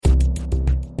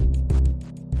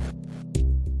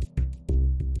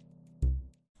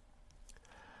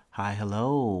Hi,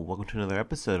 hello. Welcome to another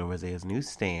episode of Isaiah's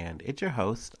Newsstand. It's your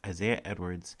host, Isaiah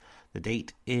Edwards. The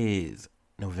date is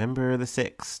November the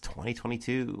 6th,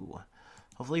 2022.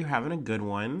 Hopefully, you're having a good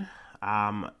one.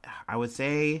 I would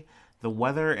say the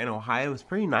weather in Ohio is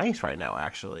pretty nice right now,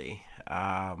 actually.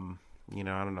 I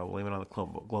don't know, blaming on the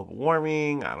global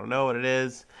warming. I don't know what it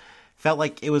is. Felt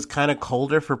like it was kind of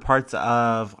colder for parts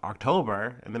of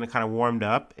October, and then it kind of warmed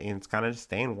up, and it's kind of just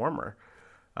staying warmer.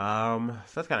 So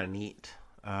that's kind of neat.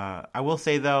 I will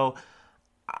say though,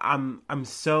 I'm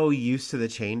so used to the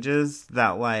changes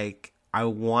that like I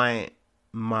want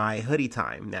my hoodie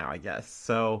time now, I guess.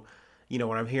 So, when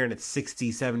I'm hearing it's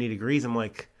 60, 70 degrees, I'm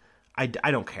like, I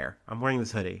don't care. I'm wearing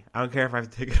this hoodie. I don't care if I have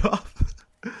to take it off.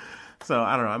 So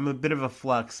I don't know. I'm a bit of a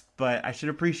flux, but I should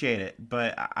appreciate it.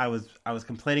 But I was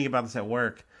complaining about this at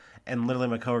work, and literally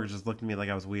my coworkers just looked at me like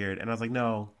I was weird, and I was like,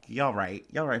 "No, y'all right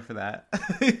for that.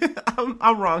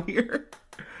 I'm wrong here."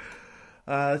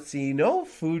 Let's see. No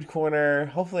food corner.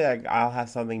 Hopefully, I'll have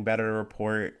something better to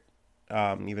report,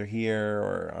 either here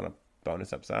or on a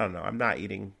bonus episode. I don't know. I'm not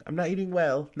eating. I'm not eating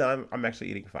well. No, I'm actually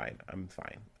eating fine. I'm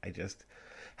fine. I just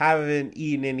haven't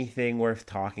eaten anything worth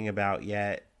talking about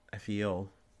yet. I feel.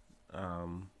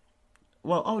 Um.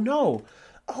 Well. Oh no.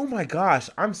 Oh my gosh.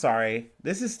 I'm sorry.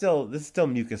 This is still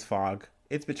mucus fog.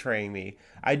 It's betraying me.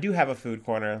 I do have a food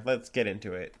corner. Let's get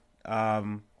into it.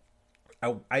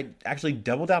 I actually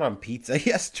doubled down on pizza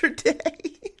yesterday.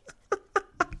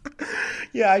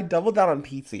 Yeah, I doubled down on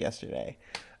pizza yesterday.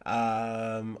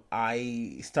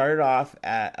 I started off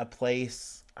at a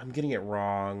place. I'm getting it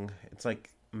wrong. It's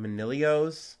like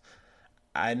Manilio's.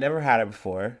 I never had it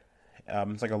before.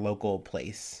 It's like a local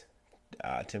place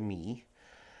to me,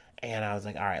 and I was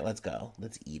like, "All right, let's go.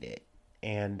 Let's eat it."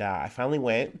 And I finally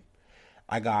went.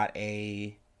 I got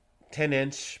a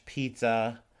 10-inch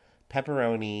pizza,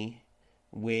 pepperoni,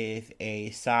 with a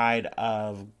side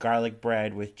of garlic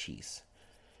bread with cheese.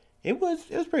 It was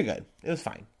pretty good. It was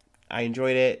fine. I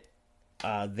enjoyed it.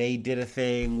 They did a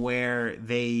thing where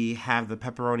they have the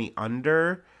pepperoni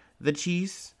under the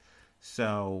cheese,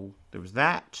 so there was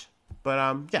that.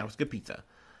 But yeah, it was good pizza.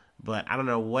 But I don't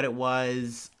know what it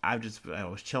was. I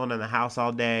was chilling in the house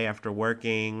all day after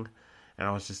working, and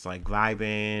I was just like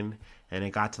vibing. And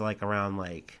it got to like around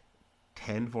like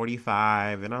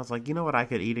 10:45, and I was like, you know what, I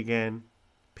could eat again,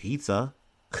 pizza.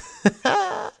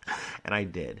 And I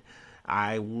did.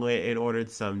 I went and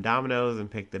ordered some Domino's and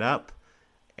picked it up,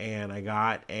 and I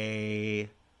got a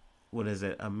what is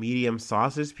it? A medium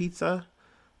sausage pizza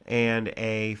and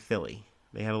a Philly.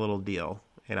 They had a little deal,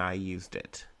 and I used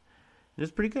it. It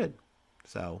was pretty good.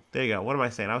 So there you go. What am I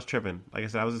saying? I was tripping. Like I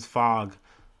said, I was just fog.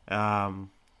 But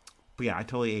yeah, I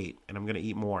totally ate, and I'm gonna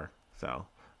eat more. So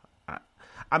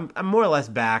I'm more or less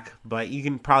back, but you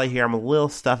can probably hear I'm a little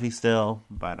stuffy still.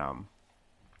 But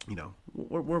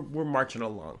we're marching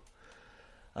along.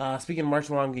 Speaking of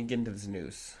marching along, we can get into this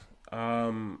news.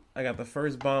 I got the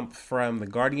first bump from The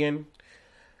Guardian.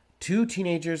 Two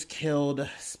teenagers killed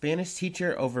Spanish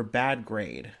teacher over bad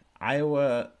grade.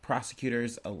 Iowa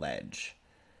prosecutors allege.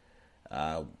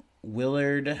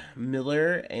 Willard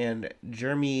Miller and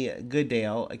Jeremy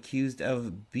Goodale accused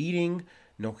of beating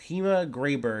Nohima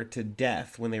Graber to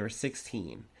death when they were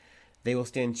 16. They will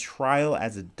stand trial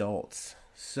as adults.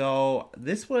 So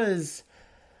this was,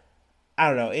 I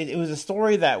don't know, it was a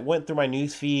story that went through my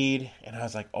news feed, and I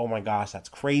was like, oh my gosh, that's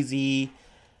crazy.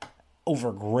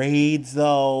 Over grades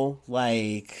though,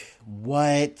 like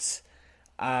what?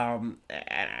 And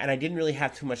I didn't really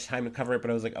have too much time to cover it,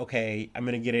 but I was like, okay, I'm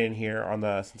gonna get it in here on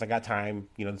the since I got time,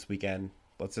 this weekend.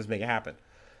 Let's just make it happen.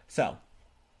 So,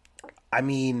 I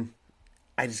mean,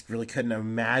 I just really couldn't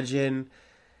imagine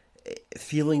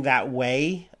feeling that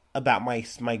way about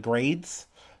my grades,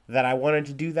 that I wanted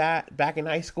to do that back in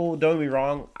high school. Don't get me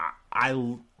wrong, I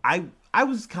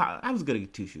was good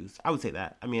at two shoes. I would say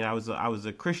that. I mean, I was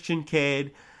a Christian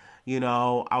kid.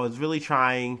 I was really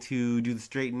trying to do the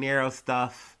straight and narrow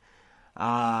stuff.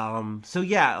 So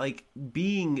yeah, like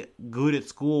being good at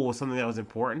school was something that was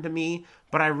important to me.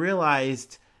 But I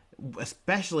realized,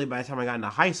 especially by the time I got into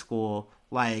high school,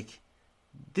 like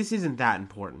this isn't that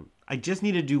important. I just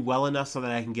need to do well enough so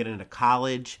that I can get into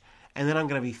college, and then I'm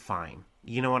gonna be fine.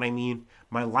 You know what I mean?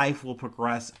 My life will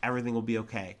progress. Everything will be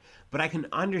okay. But I can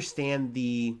understand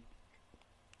the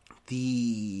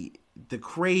the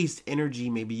crazed energy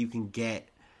maybe you can get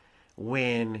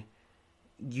when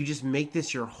you just make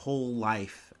this your whole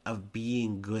life of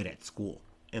being good at school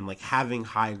and like having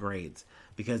high grades,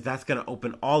 because that's going to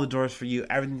open all the doors for you.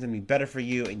 Everything's going to be better for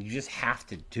you, and you just have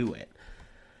to do it.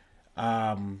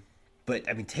 But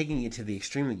I mean, taking it to the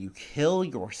extreme that you kill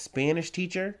your Spanish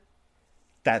teacher,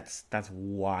 that's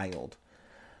wild.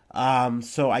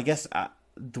 So I guess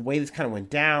the way this kind of went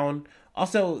down.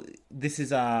 Also, this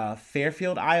is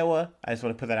Fairfield, Iowa. I just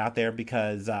want to put that out there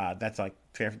because that's like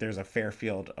there's a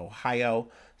Fairfield, Ohio.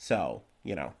 So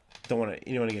don't want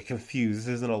to get confused. This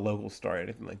isn't a local story or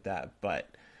anything like that. But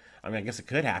I mean, I guess it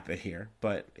could happen here,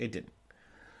 but it didn't.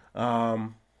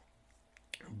 Um,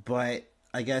 but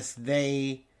I guess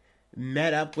they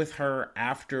met up with her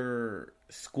after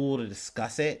school to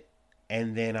discuss it,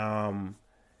 and then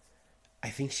I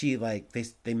think she like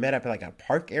they met up at like a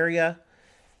park area,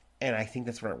 and I think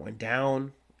that's where it went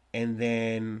down. And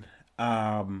then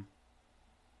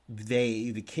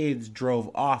the kids drove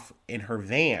off in her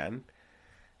van,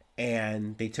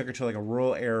 and they took her to like a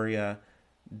rural area,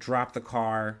 dropped the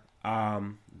car.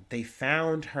 They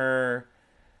found her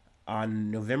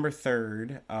on November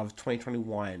 3rd of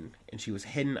 2021, and she was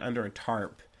hidden under a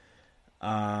tarp,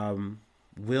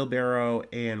 wheelbarrow,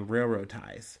 and railroad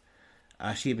ties.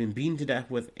 She had been beaten to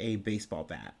death with a baseball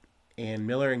bat, and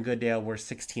Miller and Goodale were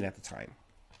 16 at the time.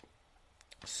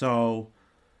 So,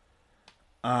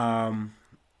 let's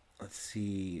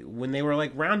see. When they were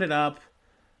like rounded up,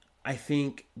 I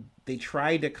think they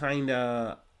tried to kind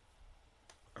of.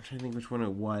 I'm trying to think which one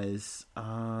it was.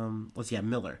 Let's see. Yeah,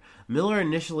 Miller. Miller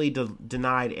initially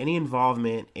denied any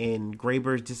involvement in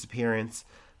Graber's disappearance,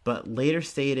 but later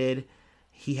stated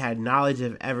he had knowledge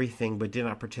of everything but did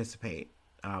not participate.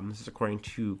 This is according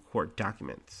to court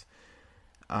documents.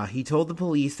 He told the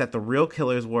police that the real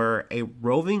killers were a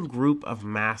roving group of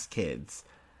masked kids,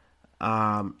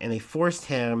 and they forced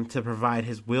him to provide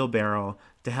his wheelbarrow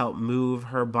to help move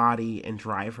her body and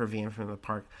drive her van from the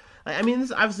park. I mean,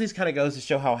 this kind of goes to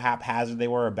show how haphazard they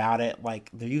were about it.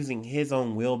 Like, they're using his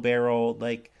own wheelbarrow.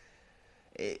 Like,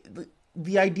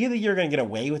 the idea that you're going to get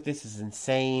away with this is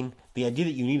insane. The idea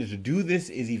that you needed to do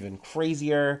this is even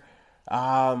crazier.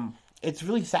 It's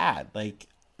really sad. Like,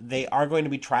 they are going to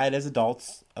be tried as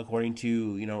adults according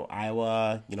to,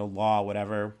 Iowa, law,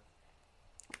 whatever.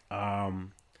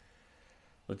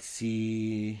 Let's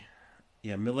see.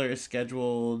 Yeah, Miller is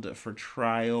scheduled for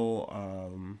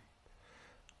trial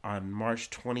on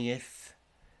March 20th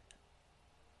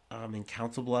in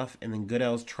Council Bluff, and then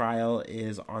Goodell's trial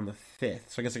is on the 5th.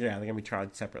 So I guess they're going to be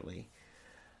tried separately.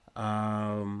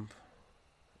 December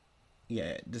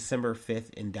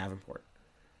 5th in Davenport.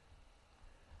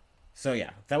 So yeah,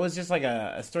 that was just like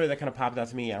a story that kind of popped out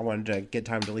to me. I wanted to get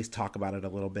time to at least talk about it a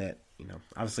little bit.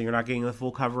 Obviously you're not getting the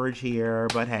full coverage here,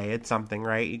 but hey, it's something,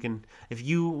 right? You can, if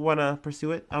you want to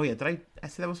pursue it. Oh yeah, did I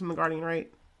say that was from The Guardian,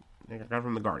 right? I got it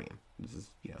from The Guardian. This is,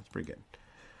 it's pretty good.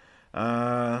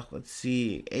 Let's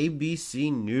see.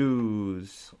 ABC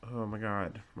News. Oh my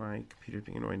god, my computer's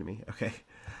being annoying to me. Okay.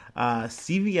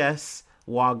 CVS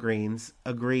Walgreens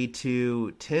agreed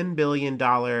to $10 billion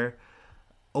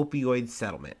opioid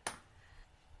settlement.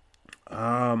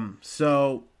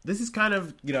 So this is kind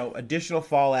of, additional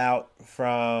fallout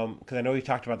from, because I know we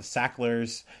talked about the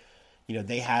Sacklers,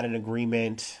 they had an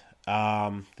agreement,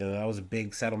 that was a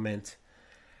big settlement.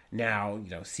 Now,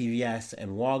 CVS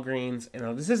and Walgreens,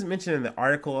 this isn't mentioned in the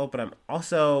article, but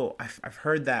I've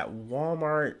heard that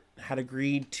Walmart had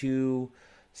agreed to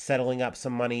settling up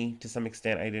some money to some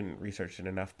extent. I didn't research it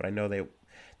enough, but I know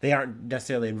they aren't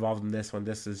necessarily involved in this one.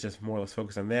 This is just more or less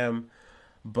focused on them.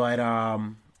 But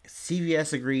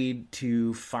CVS agreed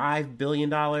to $5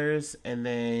 billion, and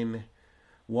then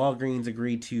Walgreens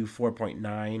agreed to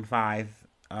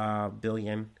 $4.95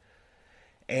 billion.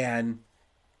 And,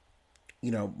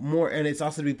 more, and it's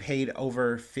also to be paid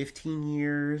over 15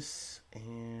 years.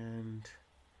 And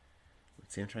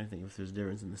let's see, I'm trying to think if there's a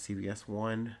difference in the CVS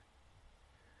one.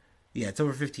 Yeah, it's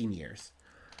over 15 years.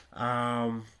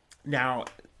 Now,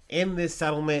 in this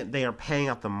settlement, they are paying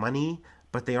out the money,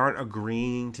 but they aren't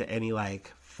agreeing to any,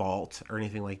 fault or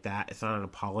anything like that. It's not an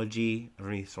apology of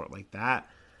any sort like that.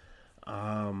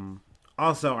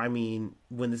 Also, I mean,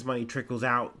 when this money trickles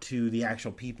out to the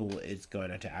actual people, it's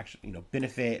going to actually,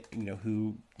 benefit,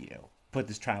 who, put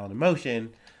this trial into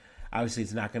motion. Obviously,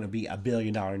 it's not going to be $1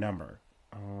 billion number.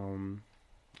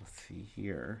 Let's see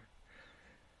here.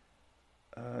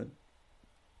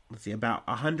 Let's see, about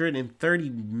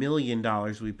 $130 million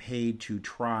will be paid to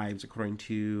tribes, according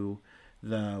to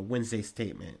the Wednesday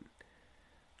statement.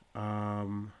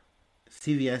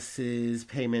 CVS's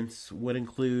payments would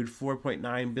include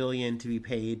 $4.9 billion to be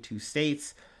paid to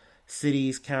states,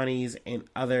 cities, counties, and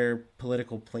other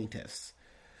political plaintiffs.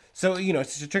 So, it's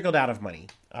just a trickle down of money,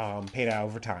 paid out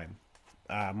over time,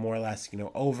 more or less,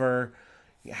 over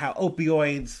how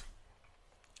opioids,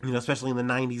 especially in the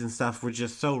 90s and stuff, were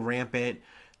just so rampant.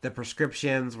 The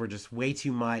prescriptions were just way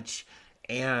too much.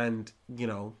 And,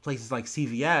 places like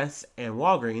CVS and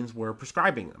Walgreens were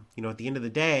prescribing them. At the end of the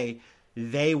day,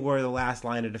 they were the last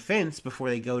line of defense before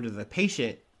they go to the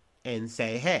patient and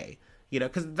say, hey,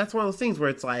 because that's one of those things where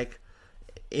it's like,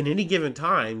 in any given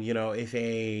time, if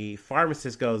a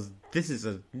pharmacist goes, this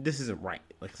isn't right,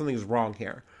 like something's wrong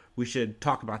here, we should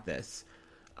talk about this.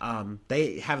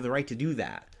 They have the right to do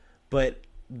that. But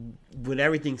when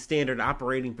everything's standard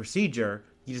operating procedure,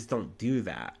 you just don't do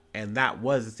that. And that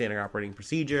was the standard operating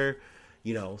procedure,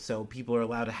 so people are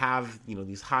allowed to have,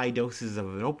 these high doses of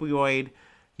an opioid,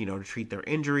 to treat their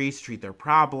injuries, treat their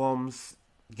problems,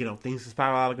 things can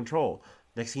spiral out of control.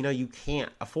 Next thing you know, you can't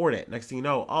afford it. Next thing you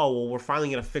know, oh, well, we're finally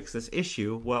going to fix this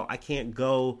issue. Well, I can't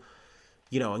go,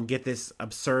 and get this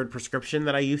absurd prescription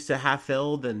that I used to have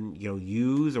filled and,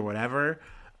 use or whatever.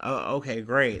 Okay,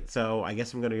 great. So I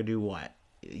guess I'm going to do what?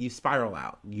 You spiral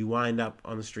out. You wind up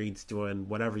on the streets doing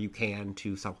whatever you can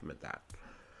to supplement that.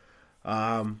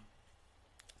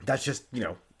 That's just,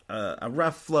 a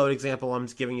rough float example I'm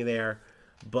just giving you there.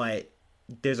 But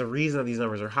there's a reason that these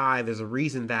numbers are high. There's a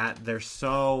reason that there's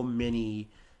so many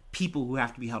people who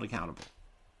have to be held accountable.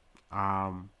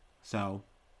 So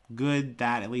good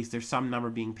that at least there's some number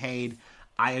being paid.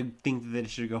 I think that it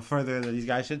should go further and that these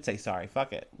guys should say sorry.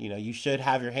 Fuck it. You should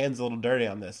have your hands a little dirty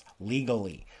on this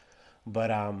legally. But,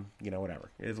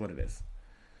 whatever. It is what it is.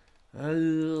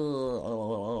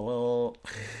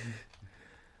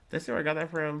 That's where I got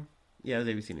that from. Yeah, it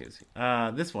was ABC News.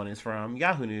 This one is from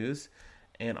Yahoo News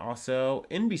and also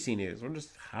NBC News. We're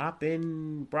just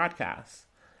hopping broadcasts.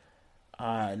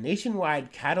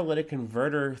 Nationwide catalytic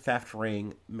converter theft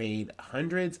ring made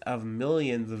hundreds of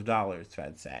millions of dollars,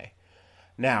 Feds say.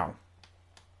 Now,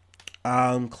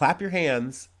 clap your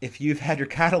hands if you've had your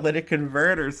catalytic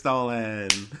converter stolen.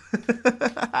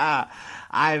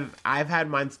 I've had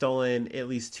mine stolen at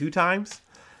least 2 times.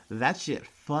 That shit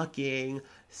fucking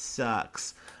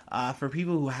sucks. For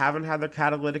people who haven't had their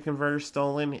catalytic converter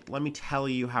stolen, let me tell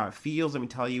you how it feels. Let me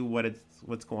tell you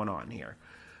what's going on here.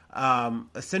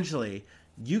 Essentially,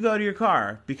 you go to your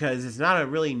car because it's not a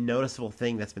really noticeable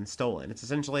thing that's been stolen. It's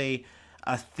essentially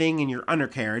a thing in your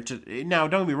undercarriage. Now,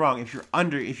 don't get me wrong.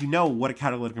 If you know what a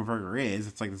catalytic converter is,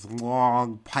 it's like this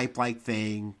long pipe-like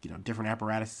thing. Different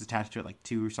apparatus is attached to it, like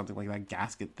 2 or something like that,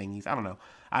 gasket thingies. I don't know.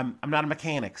 I'm not a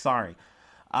mechanic. Sorry.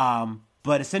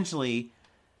 But essentially,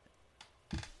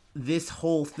 this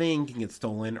whole thing can get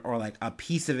stolen, or like a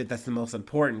piece of it that's the most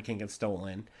important can get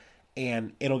stolen,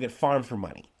 and it'll get farmed for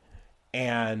money.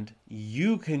 And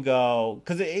you can go,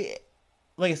 because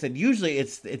like I said, usually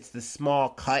it's the small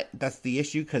cut that's the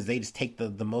issue, because they just take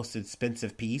the most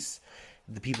expensive piece,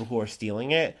 the people who are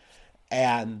stealing it,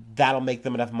 and that'll make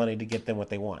them enough money to get them what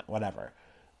they want, whatever.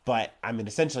 But I mean,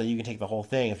 essentially, you can take the whole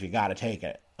thing if you got to take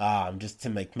it, just to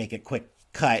make it quick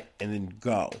cut and then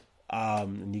go.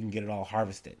 And you can get it all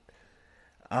harvested.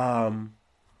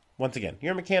 Once again,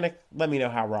 you're a mechanic. Let me know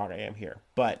how wrong I am here.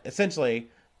 But essentially,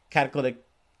 catalytic,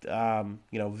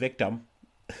 victim.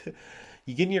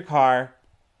 You get in your car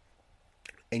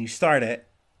and you start it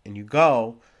and you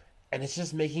go, and it's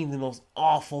just making the most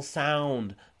awful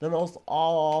sound. The most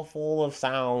awful of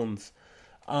sounds.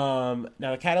 Now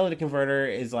the catalytic converter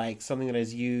is like something that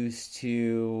is used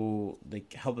to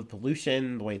like help with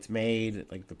pollution, the way it's made,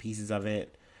 like the pieces of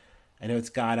it. I know it's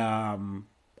got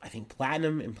I think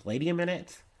platinum and palladium in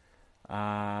it.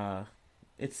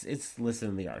 It's listed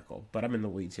in the article, but I'm in the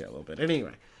weeds here a little bit.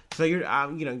 Anyway, so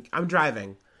I'm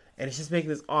driving, and it's just making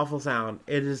this awful sound.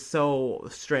 It is so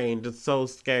strange. It's so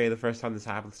scary the first time this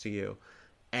happens to you,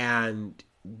 and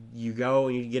you go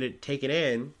and you get it taken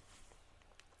in,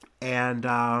 and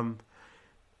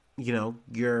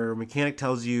your mechanic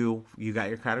tells you got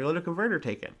your catalytic converter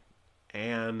taken.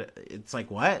 And it's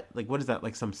like, what? Like, what is that?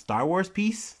 Like some Star Wars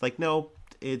piece? Like, no,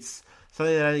 it's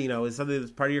something that, is something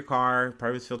that's part of your car, part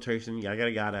of its filtration,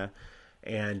 yada.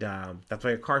 And that's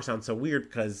why your car sounds so weird,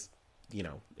 because,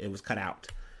 it was cut out.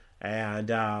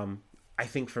 And I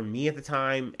think for me at the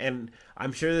time, and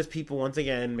I'm sure there's people, once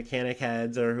again, mechanic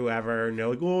heads or whoever, and they're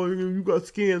like, oh, you got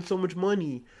scammed, so much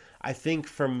money. I think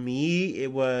for me,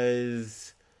 it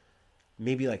was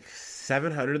maybe like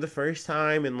 $700 the first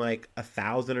time and like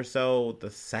 $1,000 or so the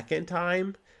second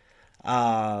time.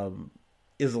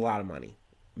 Is a lot of money.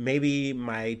 Maybe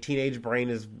my teenage brain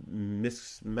is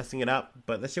messing it up,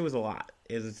 but that shit was a lot.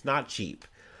 It's not cheap.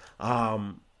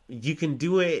 You can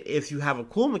do it if you have a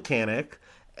cool mechanic.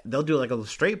 They'll do like a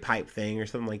straight pipe thing or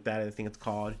something like that, I think it's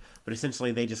called. But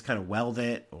essentially they just kind of weld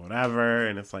it or whatever,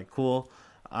 and it's like cool.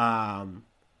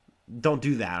 Don't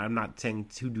do that. I'm not saying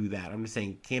to do that. I'm just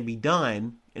saying it can be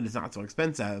done, and it's not so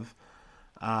expensive.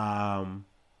 And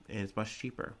it's much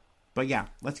cheaper. But yeah,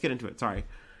 let's get into it. Sorry.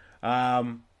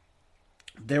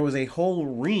 There was a whole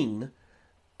ring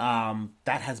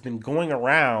that has been going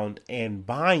around and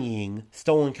buying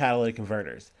stolen catalytic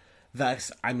converters.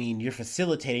 Thus, I mean, you're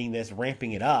facilitating this,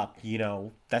 ramping it up.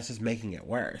 That's just making it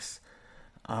worse.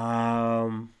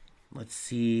 Um, let's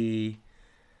see.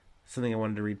 Something I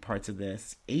wanted to read parts of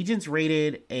this. Agents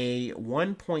raided a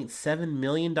 $1.7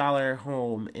 million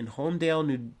home in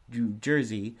Homedale, New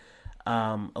Jersey,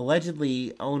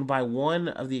 allegedly owned by one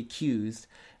of the accused,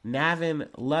 Navin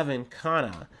Levin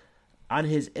Khanna. On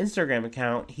his Instagram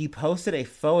account, he posted a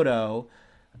photo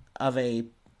of a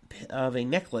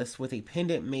necklace with a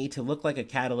pendant made to look like a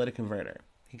catalytic converter.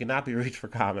 He could not be reached for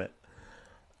comment.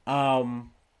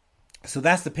 So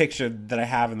that's the picture that I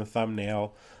have in the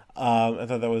thumbnail. I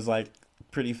thought that was like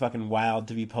pretty fucking wild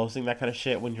to be posting that kind of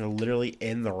shit when you're literally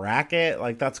in the racket.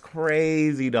 Like, that's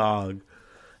crazy, dog.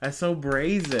 That's so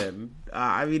brazen.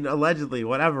 I mean, allegedly,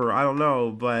 whatever. I don't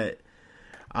know, but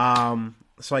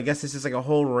so I guess it's just like a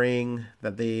whole ring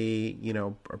that they,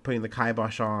 are putting the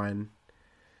kibosh on.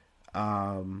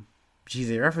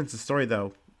 They reference the story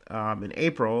though. In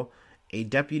April, a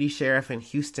deputy sheriff in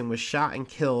Houston was shot and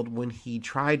killed when he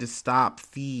tried to stop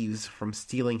thieves from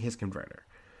stealing his converter.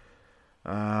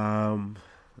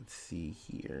 Let's see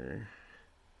here.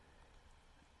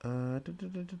 Law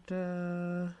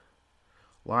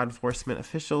enforcement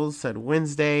officials said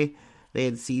Wednesday they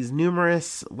had seized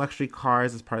numerous luxury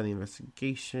cars as part of the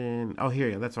investigation. Oh, here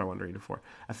you go. That's what I wanted to read it for.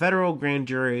 A federal grand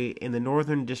jury in the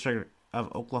Northern District of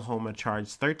Oklahoma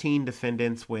charged 13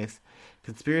 defendants with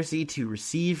conspiracy to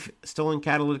receive stolen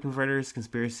catalytic converters,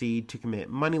 conspiracy to commit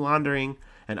money laundering,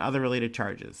 and other related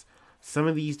charges. Some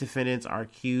of these defendants are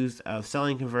accused of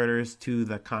selling converters to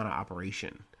the Khanna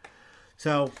operation.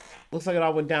 So, looks like it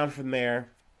all went down from there.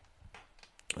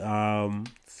 Yeah,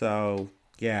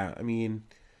 I mean,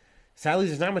 sadly,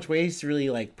 there's not much ways to really,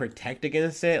 like, protect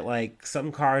against it. Like,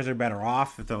 some cars are better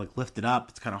off if they're, like, lifted up.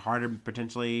 It's kind of harder,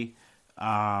 potentially.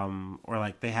 Or,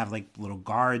 like, they have, like, little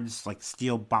guards, like,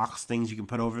 steel box things you can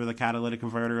put over the catalytic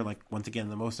converter. Like, once again,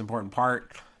 the most important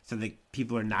part. So that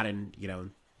people are not in,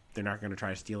 they're not going to try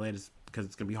to steal it because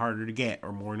it's going to be harder to get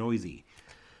or more noisy.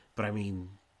 But, I mean,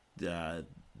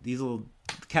 these little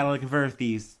catalytic converter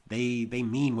thieves, they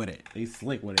mean with it. They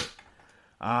slick with it.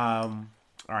 All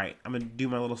right, I'm going to do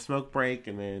my little smoke break,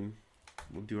 and then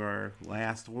we'll do our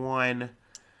last one.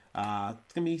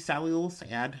 It's going to be sadly a little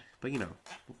sad, but,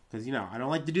 because, I don't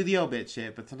like to do the obit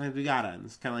shit, but sometimes we gotta, and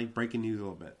it's kind of like breaking news a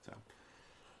little bit, so.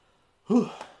 Whew.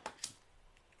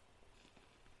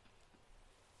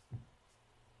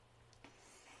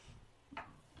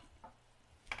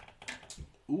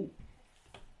 Ooh.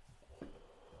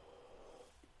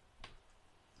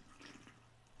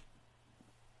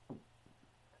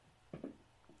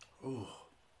 Oh.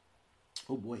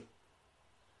 Oh boy.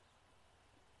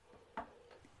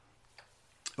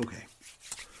 Okay.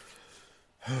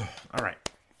 All right.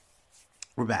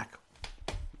 We're back.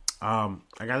 I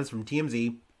got this from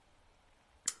TMZ,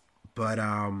 but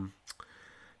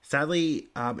sadly,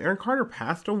 Aaron Carter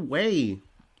passed away.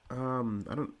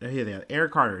 Here they are.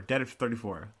 Aaron Carter, dead at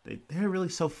 34. They're really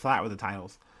so flat with the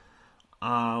titles.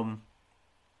 But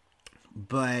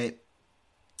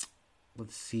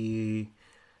let's see.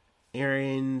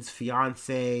 Aaron's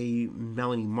fiance,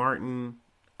 Melanie Martin,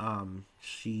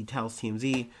 she tells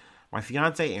TMZ, "My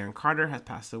fiance, Aaron Carter, has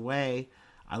passed away.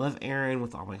 I love Aaron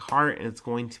with all my heart, and it's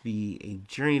going to be a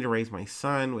journey to raise my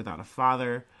son without a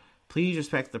father. Please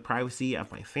respect the privacy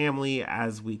of my family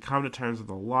as we come to terms with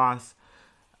the loss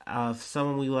of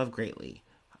someone we love greatly.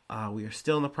 We are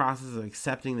still in the process of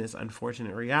accepting this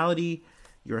unfortunate reality.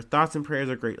 Your thoughts and prayers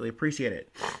are greatly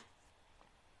appreciated."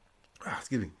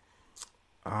 Excuse me.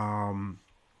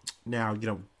 Now,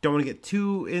 don't want to get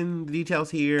too in the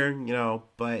details here,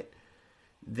 but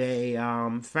they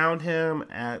found him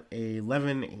at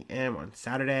 11 a.m. on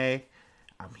Saturday.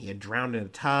 He had drowned in a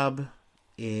tub.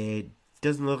 It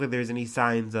doesn't look like there's any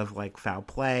signs of, like, foul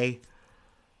play.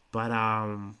 But,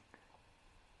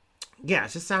 yeah,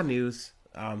 it's just sad news.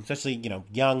 Especially,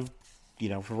 young,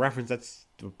 for reference, that's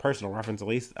a personal reference at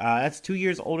least. That's 2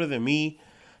 years older than me.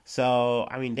 So,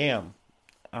 I mean, damn.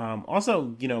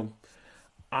 Also,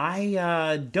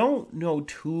 I don't know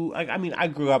too. I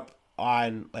grew up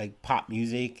on, like, pop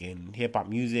music and hip hop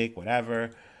music, whatever.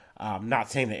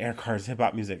 Not saying that Aaron Carter's hip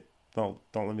hop music. Don't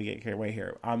let me get carried away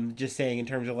here. I'm just saying in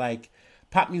terms of, like,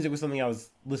 pop music was something I was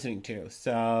listening to.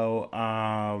 So,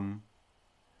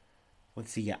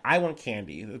 let's see. Yeah, "I Want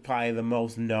Candy" is probably the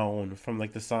most known from,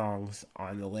 like, the songs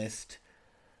on the list.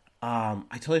 I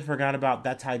totally forgot about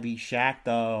 "That's How I Beat Shaq"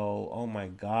 though. Oh my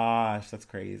gosh, that's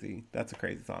crazy. That's a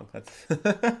crazy song. That's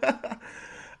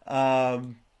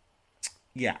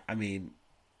yeah, I mean,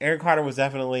 Aaron Carter was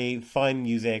definitely fun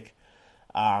music.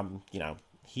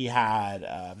 He had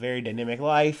a very dynamic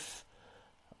life.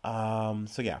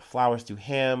 So yeah, flowers to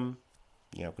him.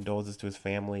 Condolences to his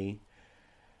family.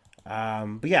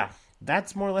 But yeah,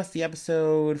 that's more or less the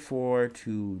episode for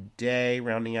today,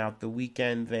 rounding out the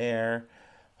weekend there.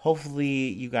 Hopefully,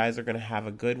 you guys are going to have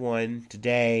a good one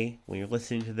today when you're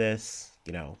listening to this,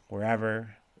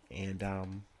 wherever.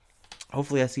 And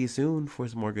hopefully, I see you soon for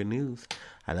some more good news.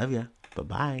 I love ya. Bye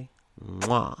bye.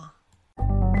 Mwah.